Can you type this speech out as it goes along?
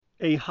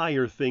A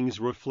Higher Things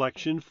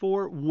Reflection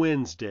for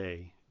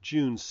Wednesday,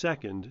 June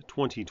 2nd,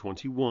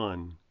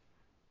 2021.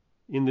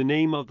 In the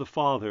name of the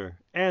Father,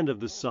 and of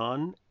the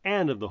Son,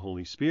 and of the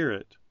Holy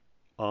Spirit.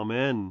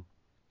 Amen.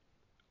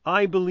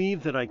 I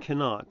believe that I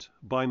cannot,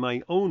 by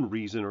my own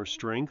reason or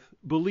strength,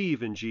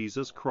 believe in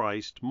Jesus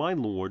Christ, my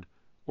Lord,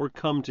 or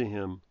come to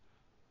him.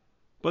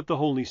 But the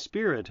Holy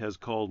Spirit has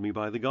called me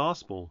by the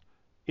gospel,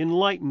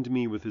 enlightened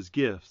me with his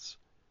gifts,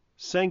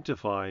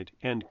 sanctified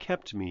and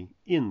kept me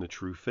in the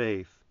true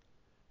faith.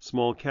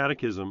 Small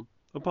Catechism,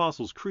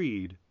 Apostles'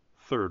 Creed,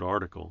 3rd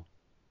Article.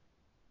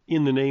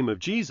 In the name of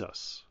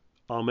Jesus.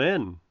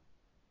 Amen.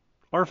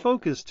 Our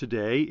focus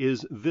today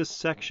is this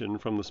section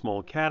from the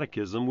Small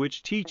Catechism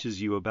which teaches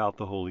you about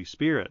the Holy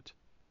Spirit.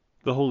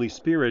 The Holy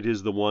Spirit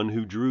is the one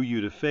who drew you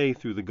to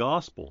faith through the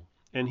gospel,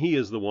 and he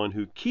is the one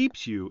who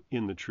keeps you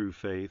in the true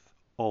faith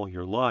all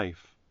your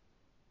life.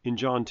 In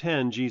John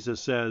 10, Jesus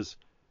says,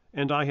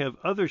 "And I have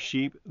other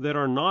sheep that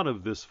are not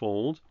of this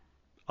fold.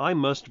 I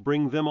must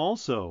bring them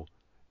also,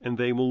 and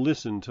they will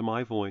listen to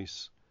my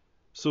voice.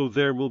 So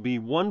there will be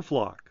one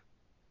flock,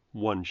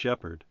 one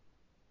shepherd."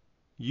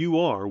 You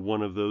are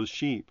one of those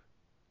sheep.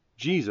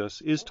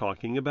 Jesus is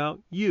talking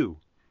about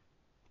you.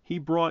 He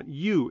brought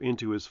you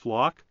into his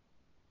flock,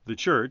 the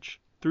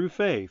church, through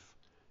faith.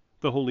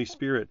 The Holy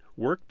Spirit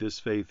worked this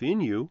faith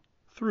in you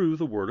through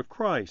the word of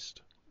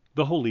Christ.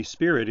 The Holy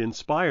Spirit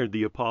inspired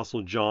the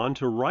Apostle John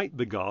to write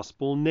the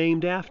gospel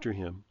named after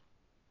him.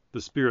 The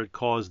Spirit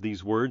caused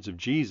these words of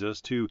Jesus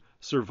to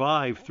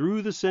survive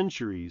through the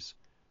centuries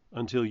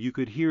until you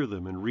could hear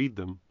them and read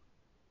them.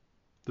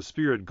 The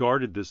Spirit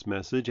guarded this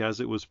message as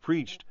it was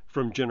preached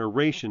from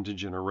generation to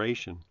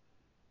generation.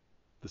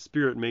 The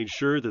Spirit made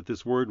sure that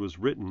this word was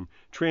written,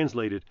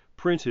 translated,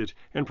 printed,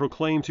 and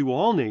proclaimed to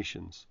all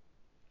nations,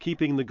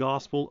 keeping the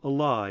gospel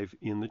alive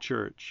in the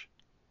church.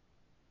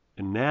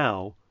 And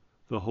now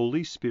the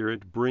Holy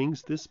Spirit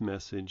brings this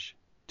message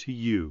to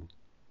you.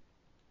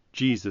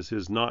 Jesus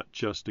is not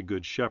just a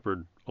good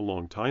shepherd a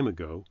long time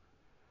ago.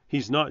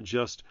 He's not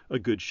just a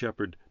good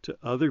shepherd to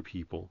other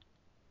people.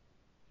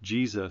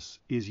 Jesus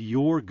is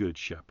your good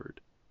shepherd.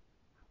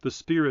 The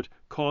Spirit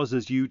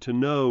causes you to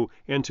know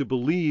and to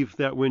believe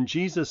that when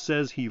Jesus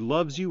says he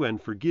loves you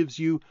and forgives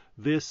you,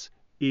 this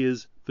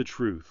is the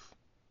truth.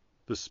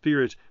 The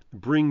Spirit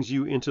brings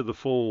you into the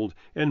fold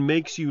and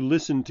makes you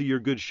listen to your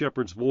good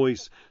shepherd's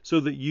voice so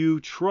that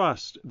you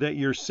trust that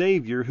your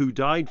Savior who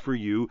died for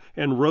you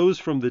and rose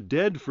from the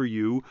dead for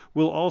you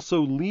will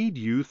also lead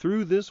you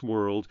through this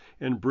world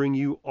and bring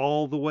you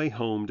all the way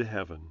home to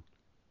heaven.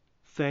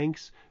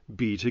 Thanks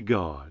be to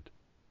God.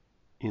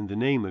 In the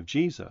name of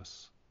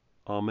Jesus.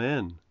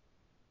 Amen.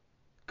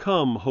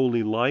 Come,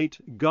 holy light,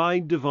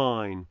 guide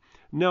divine,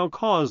 now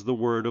cause the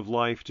word of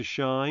life to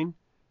shine.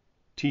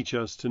 Teach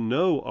us to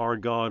know our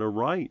God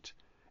aright,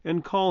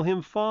 and call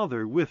him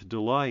Father with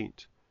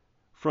delight.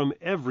 From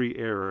every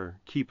error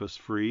keep us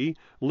free,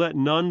 let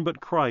none but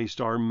Christ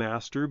our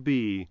Master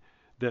be,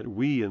 that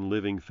we in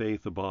living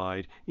faith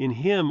abide, in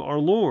him our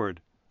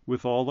Lord,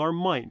 with all our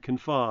might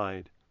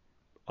confide.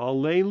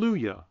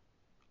 Alleluia,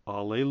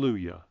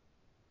 alleluia.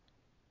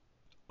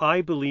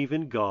 I believe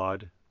in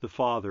God, the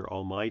Father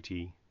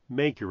Almighty,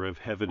 maker of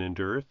heaven and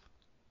earth,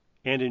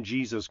 and in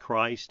Jesus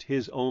Christ,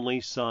 his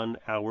only Son,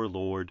 our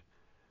Lord,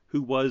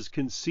 who was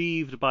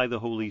conceived by the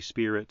Holy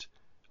Spirit,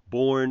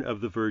 born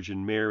of the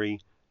Virgin Mary,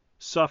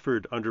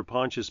 suffered under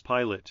Pontius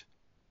Pilate,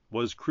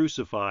 was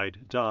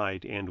crucified,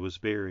 died, and was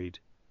buried.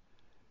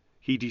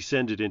 He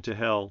descended into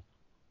hell.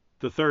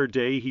 The third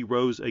day he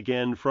rose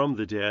again from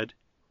the dead.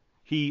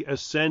 He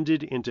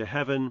ascended into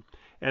heaven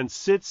and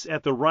sits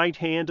at the right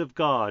hand of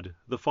God,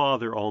 the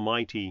Father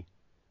Almighty.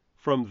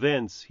 From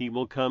thence he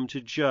will come to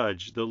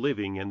judge the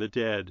living and the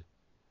dead.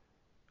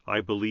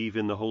 I believe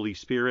in the Holy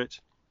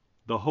Spirit,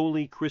 the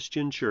holy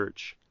Christian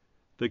Church,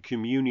 the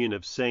communion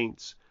of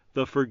saints,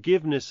 the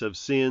forgiveness of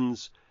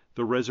sins,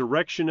 the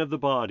resurrection of the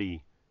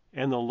body,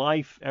 and the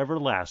life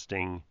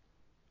everlasting.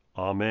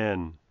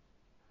 Amen.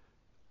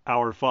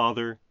 Our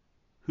Father,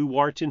 who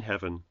art in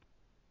heaven,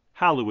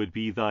 hallowed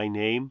be thy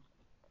name.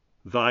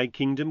 Thy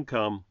kingdom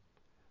come,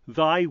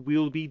 thy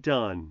will be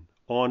done,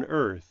 on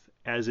earth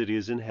as it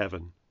is in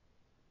heaven.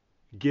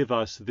 Give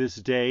us this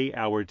day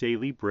our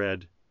daily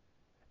bread,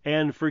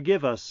 and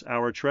forgive us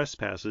our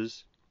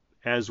trespasses,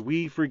 as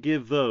we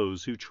forgive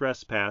those who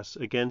trespass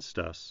against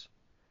us.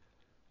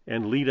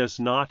 And lead us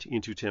not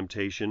into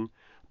temptation,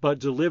 but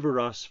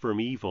deliver us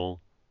from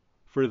evil.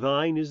 For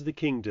thine is the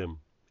kingdom,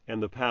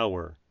 and the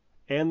power,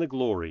 and the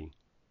glory,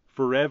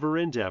 forever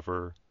and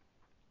ever.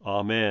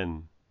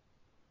 Amen.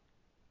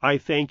 I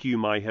thank you,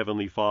 my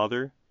heavenly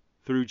Father,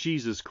 through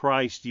Jesus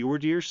Christ, your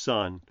dear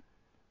Son,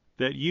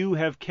 that you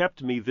have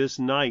kept me this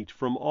night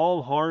from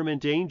all harm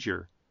and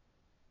danger.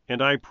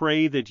 And I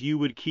pray that you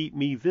would keep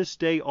me this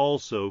day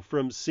also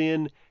from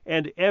sin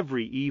and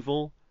every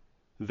evil,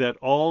 that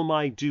all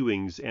my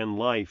doings and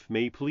life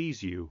may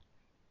please you.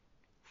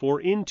 For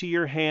into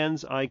your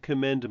hands I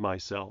commend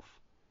myself,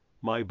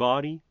 my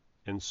body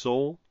and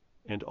soul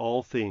and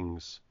all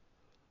things.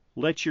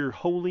 Let your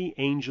holy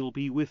angel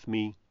be with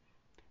me,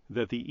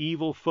 that the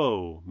evil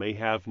foe may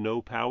have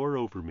no power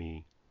over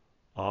me.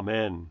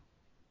 Amen.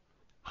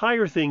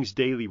 Higher Things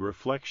Daily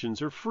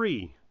Reflections are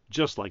free,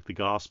 just like the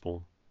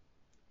Gospel,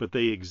 but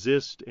they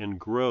exist and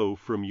grow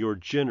from your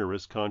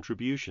generous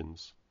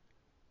contributions.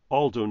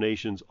 All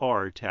donations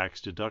are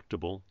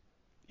tax-deductible.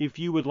 If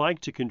you would like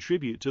to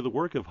contribute to the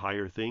work of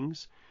Higher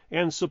Things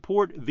and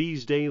support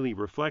these daily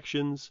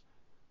reflections,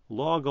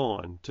 log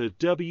on to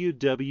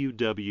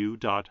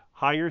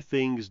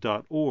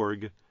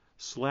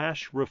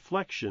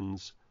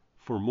www.higherthings.org/reflections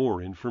for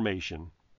more information.